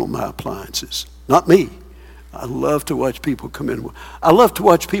and work on my appliances. Not me. I love to watch people come in. I love to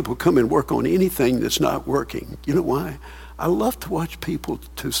watch people come and work on anything that's not working. You know why? I love to watch people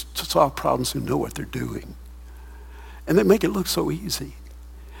to solve problems who know what they're doing. And they make it look so easy.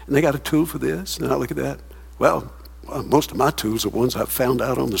 And they got a tool for this, and I look at that. Well, most of my tools are ones I've found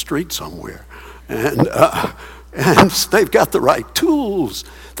out on the street somewhere. And they've got the right tools.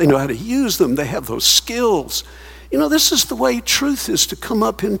 They know how to use them. They have those skills. This is the way truth is to come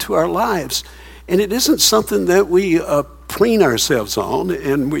up into our lives. And it isn't something that we preen ourselves on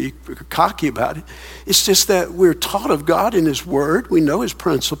and we're cocky about it. It's just that we're taught of God in His Word. We know His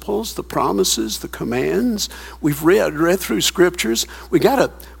principles, the promises, the commands. We've read through Scriptures. We get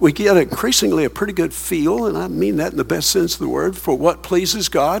increasingly a pretty good feel, and I mean that in the best sense of the word, for what pleases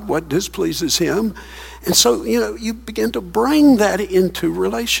God, what displeases Him. And so, you begin to bring that into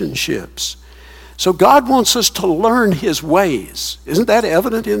relationships. So God wants us to learn His ways. Isn't that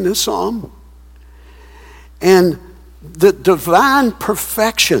evident in this psalm? And the divine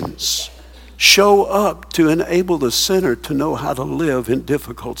perfections show up to enable the sinner to know how to live in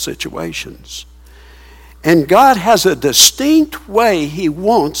difficult situations. And God has a distinct way He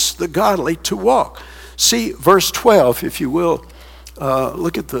wants the godly to walk. See, verse 12, if you will,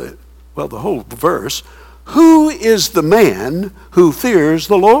 look at the whole verse. Who is the man who fears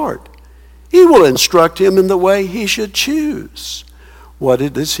the Lord? He will instruct him in the way he should choose. What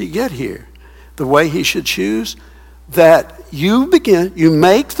does he get here? The way he should choose? That you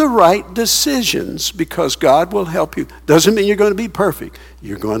make the right decisions because God will help you. Doesn't mean you're going to be perfect.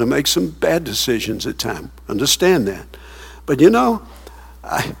 You're going to make some bad decisions at times. Understand that. But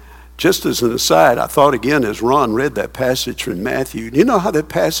just as an aside, I thought again as Ron read that passage from Matthew. Do you know how that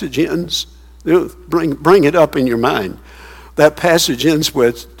passage ends? Bring it up in your mind. That passage ends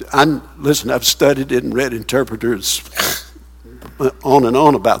with, I've studied it and read interpreters on and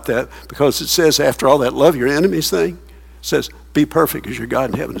on about that, because it says after all that love your enemies thing, it says be perfect as your God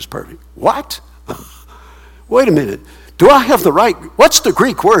in heaven is perfect. What? Wait a minute. Do I have the right? What's the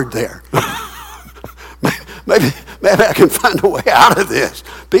Greek word there? maybe I can find a way out of this.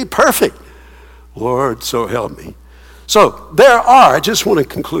 Be perfect. Lord, so help me. So I just want to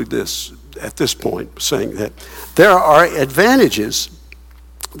conclude this at this point saying that there are advantages.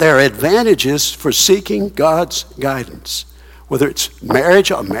 There are advantages for seeking God's guidance. Whether it's a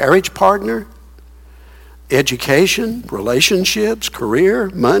marriage partner, education, relationships, career,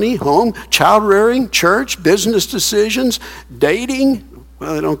 money, home, child rearing, church, business decisions, dating.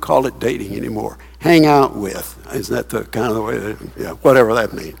 Well, they don't call it dating anymore. Hang out with. Isn't that the kind of the way whatever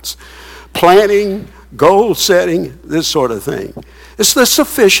that means. Planning, goal setting, this sort of thing. It's the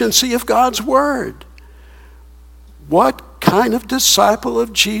sufficiency of God's Word. What kind of disciple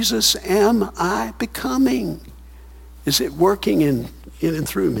of Jesus am I becoming? Is it working in and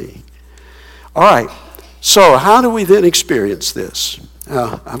through me? All right, so how do we then experience this?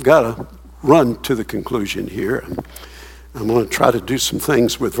 I've got to run to the conclusion here. I'm going to try to do some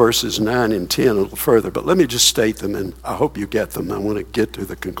things with verses 9 and 10 a little further, but let me just state them, and I hope you get them. I want to get to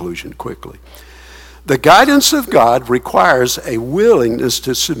the conclusion quickly. The guidance of God requires a willingness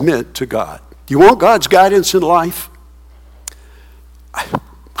to submit to God. Do you want God's guidance in life? I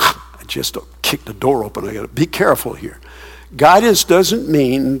just kicked the door open. I got to be careful here. Guidance doesn't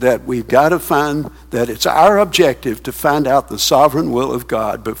mean that we've got to find that it's our objective to find out the sovereign will of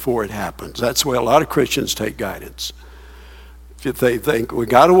God before it happens. That's the way a lot of Christians take guidance. If they think, we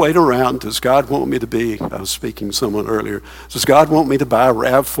got to wait around, does God want me to be, I was speaking to someone earlier, does God want me to buy a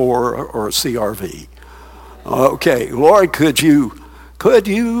RAV4 or a CRV? Okay, Lord, could you,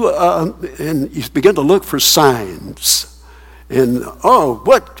 and you begin to look for signs. And,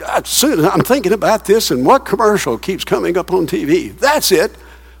 I'm thinking about this, and what commercial keeps coming up on TV? That's it.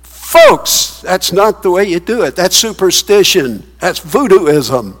 Folks, that's not the way you do it. That's superstition. That's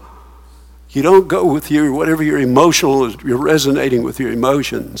voodooism. You don't go with whatever your emotional is, you're resonating with your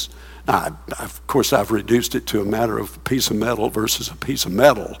emotions. Now, of course, I've reduced it to a matter of a piece of metal versus a piece of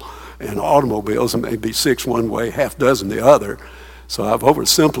metal. And automobiles, it may be 6 one way, half dozen the other. So I've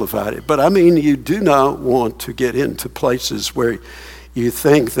oversimplified it. But I mean, you do not want to get into places where you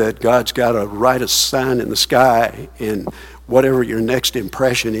think that God's got to write a sign in the sky, and whatever your next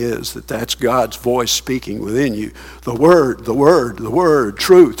impression is, that's God's voice speaking within you. The word,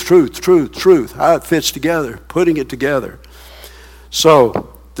 truth, how it fits together, putting it together.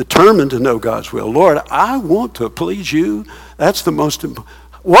 So, determined to know God's will. Lord, I want to please you. That's the most important.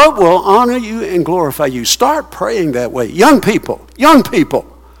 What will honor you and glorify you? Start praying that way. Young people,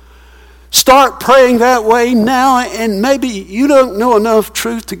 start praying that way now, and maybe you don't know enough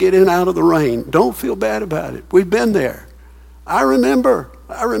truth to get in out of the rain. Don't feel bad about it. We've been there. I remember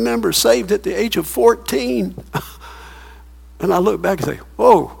saved at the age of 14. And I look back and say,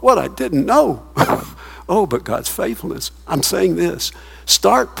 whoa, what I didn't know. Oh, but God's faithfulness. I'm saying this.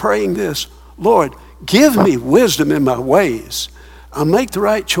 Start praying this. Lord, give me wisdom in my ways. I'll make the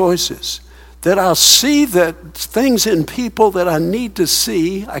right choices. That I'll see that things in people that I need to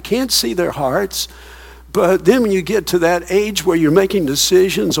see. I can't see their hearts. But then when you get to that age where you're making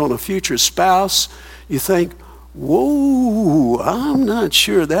decisions on a future spouse, you think, whoa, I'm not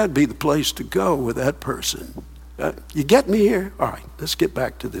sure that'd be the place to go with that person. You get me here? All right, let's get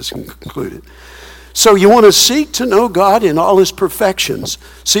back to this and conclude it. So you want to seek to know God in all his perfections.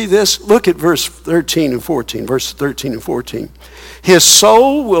 See this? Look at verse 13 and 14. Verse 13 and 14. His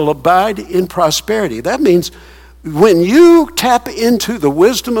soul will abide in prosperity. That means when you tap into the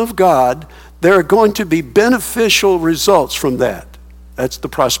wisdom of God, there are going to be beneficial results from that. That's the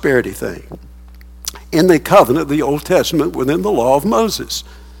prosperity thing. In the covenant of the Old Testament, within the law of Moses,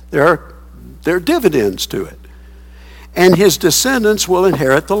 there are dividends to it. And his descendants will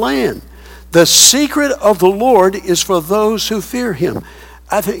inherit the land. The secret of the Lord is for those who fear him.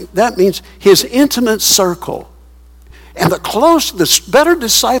 I think that means his intimate circle. And the better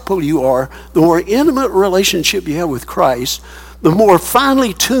disciple you are, the more intimate relationship you have with Christ, the more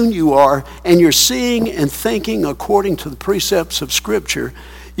finely tuned you are, and you're seeing and thinking according to the precepts of Scripture,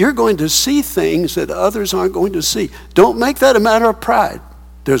 you're going to see things that others aren't going to see. Don't make that a matter of pride.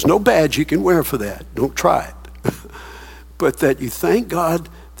 There's no badge you can wear for that. Don't try it. But that you thank God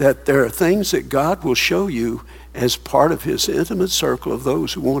that there are things that God will show you as part of his intimate circle of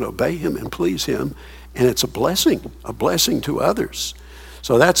those who want to obey him and please him. And it's a blessing to others.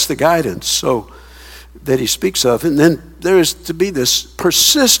 So that's the guidance that he speaks of. And then there is to be this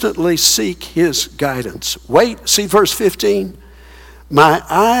persistently seek his guidance. Wait, see verse 15? My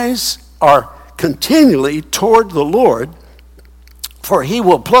eyes are continually toward the Lord, for he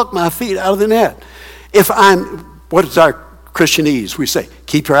will pluck my feet out of the net. What is our Christianese? We say,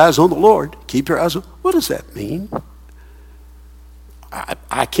 keep your eyes on the Lord. Keep your eyes on. What does that mean?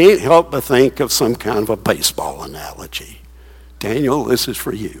 I can't help but think of some kind of a baseball analogy. Daniel, this is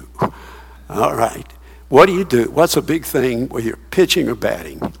for you. All right. What do you do? What's a big thing whether you're pitching or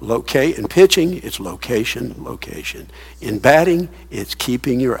batting? In pitching, it's location. In batting, it's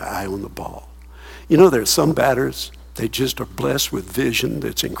keeping your eye on the ball. You know, there's some batters, they just are blessed with vision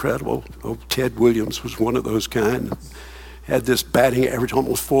that's incredible. Oh, Ted Williams was one of those kind. Had this batting average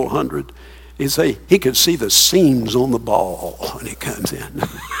almost 400. He'd say he could see the seams on the ball when it comes in.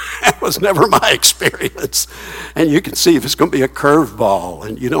 That was never my experience. And you can see if it's going to be a curved ball,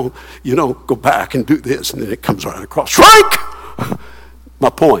 and you don't go back and do this, and then it comes right across. Strike! My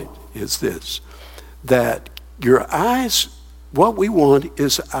point is this, that your eyes, what we want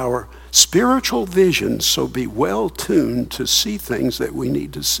is our spiritual vision, so be well tuned to see things that we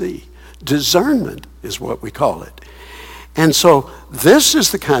need to see. Discernment is what we call it. And so this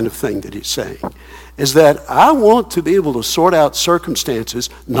is the kind of thing that he's saying, is that I want to be able to sort out circumstances,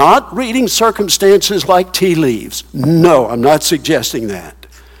 not reading circumstances like tea leaves. No, I'm not suggesting that.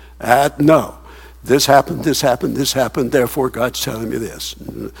 No. This happened, therefore God's telling me this.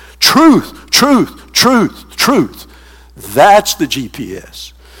 Truth. That's the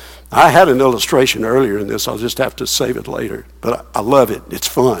GPS. I had an illustration earlier in this. I'll just have to save it later. But I love it. It's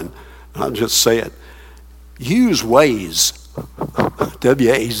fun. I'll just say it. Use Waze.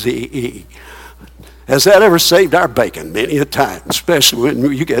 W-A-Z-E. Has that ever saved our bacon? Many a time, especially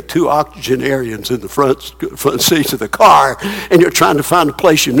when you get two octogenarians in the front seats of the car and you're trying to find a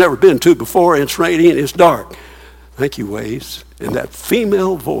place you've never been to before, and it's raining and it's dark. Thank you, Waze. And that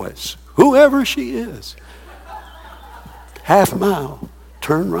female voice, whoever she is, half mile,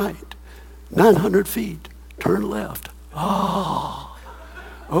 turn right. 900 feet, turn left. Oh,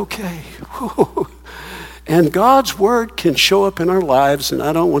 okay. And God's word can show up in our lives, and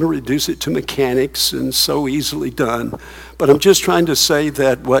I don't want to reduce it to mechanics and so easily done, but I'm just trying to say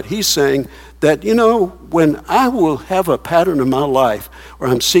that what he's saying, that, when I will have a pattern in my life where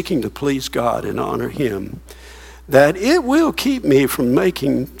I'm seeking to please God and honor him, that it will keep me from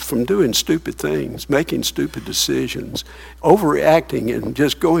doing stupid things, making stupid decisions, overreacting and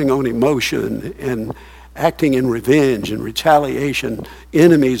just going on emotion and acting in revenge and retaliation,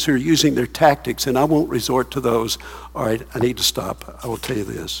 enemies who are using their tactics, and I won't resort to those. All right, I need to stop. I will tell you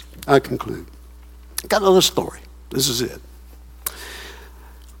this. I conclude. Got another story. This is it.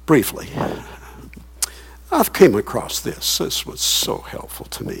 Briefly. I've came across this. This was so helpful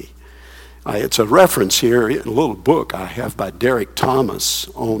to me. It's a reference here in a little book I have by Derek Thomas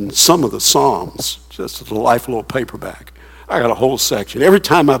on some of the Psalms, just a life little paperback. I got a whole section. Every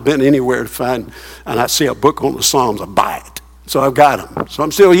time I've been anywhere to find, and I see a book on the Psalms, I buy it. So I've got them. So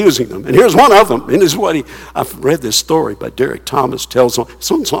I'm still using them. And here's one of them. And this is what I've read this story by Derek Thomas,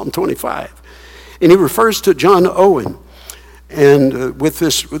 it's on Psalm 25. And he refers to John Owen. And with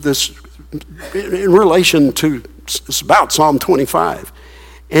this, in relation to, it's about Psalm 25.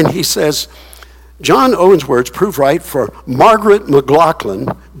 And he says, John Owen's words prove right for Margaret McLaughlin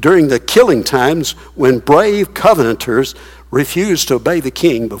during the killing times when brave Covenanters refused to obey the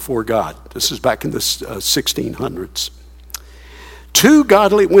king before God. This is back in the 1600s. Two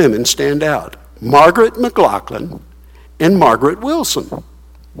godly women stand out, Margaret McLaughlin and Margaret Wilson.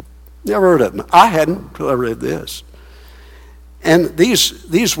 Never heard of them. I hadn't until I read this. And these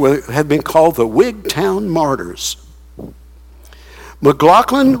have been called the Wigtown Martyrs.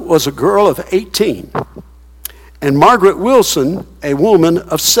 McLaughlin was a girl of 18, and Margaret Wilson a woman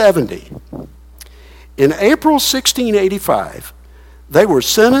of 70. In April 1685, they were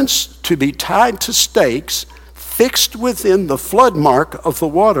sentenced to be tied to stakes fixed within the flood mark of the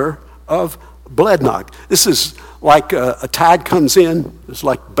water of Blednoch. This is like a tide comes in. It's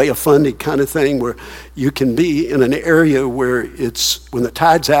like Bay of Fundy kind of thing where you can be in an area where when the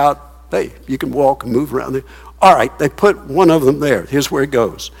tide's out, hey, you can walk and move around there. All right, they put one of them there. Here's where it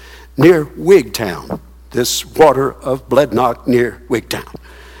goes. Near Wigtown, this water of Blednoch near Wigtown,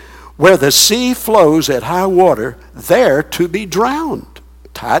 where the sea flows at high water, there to be drowned.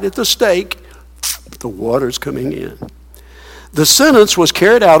 Tied at the stake, the water's coming in. The sentence was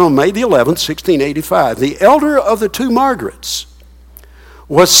carried out on May the 11th, 1685. The elder of the two Margarets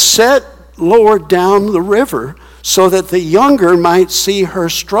was set lower down the river so that the younger might see her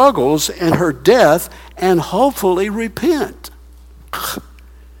struggles and her death and hopefully repent.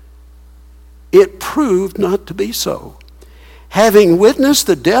 It proved not to be so. Having witnessed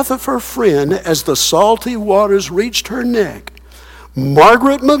the death of her friend as the salty waters reached her neck,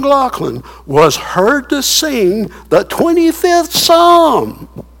 Margaret McLaughlin was heard to sing the 25th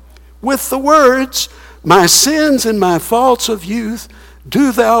Psalm with the words, "My sins and my faults of youth,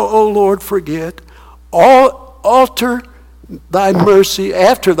 do thou, O Lord, forget. Alter thy mercy,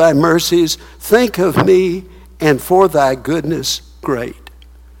 after thy mercies, think of me, and for thy goodness great."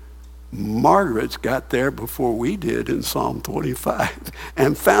 Margaret's got there before we did in Psalm 25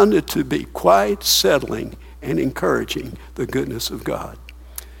 and found it to be quite settling and encouraging the goodness of God.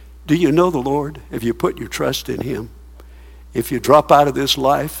 Do you know the Lord? Have you put your trust in him? If you drop out of this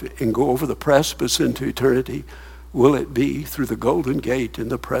life and go over the precipice into eternity, will it be through the golden gate in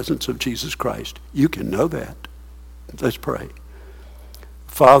the presence of Jesus Christ? You can know that. Let's pray.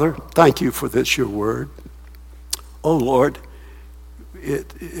 Father, thank you for this, your word. Oh, Lord,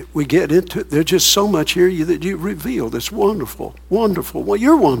 we get into it. There's just so much here that you revealed. It's wonderful, wonderful. Well,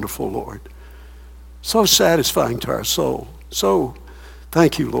 you're wonderful, Lord. So satisfying to our soul. So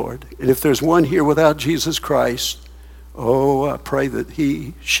thank you, Lord. And if there's one here without Jesus Christ, oh, I pray that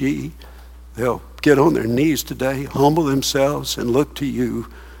he, she, they'll get on their knees today, humble themselves, and look to you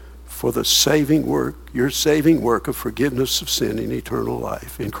for the saving work, your saving work of forgiveness of sin and eternal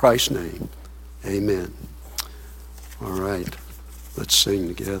life. In Christ's name, amen. All right, let's sing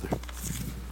together.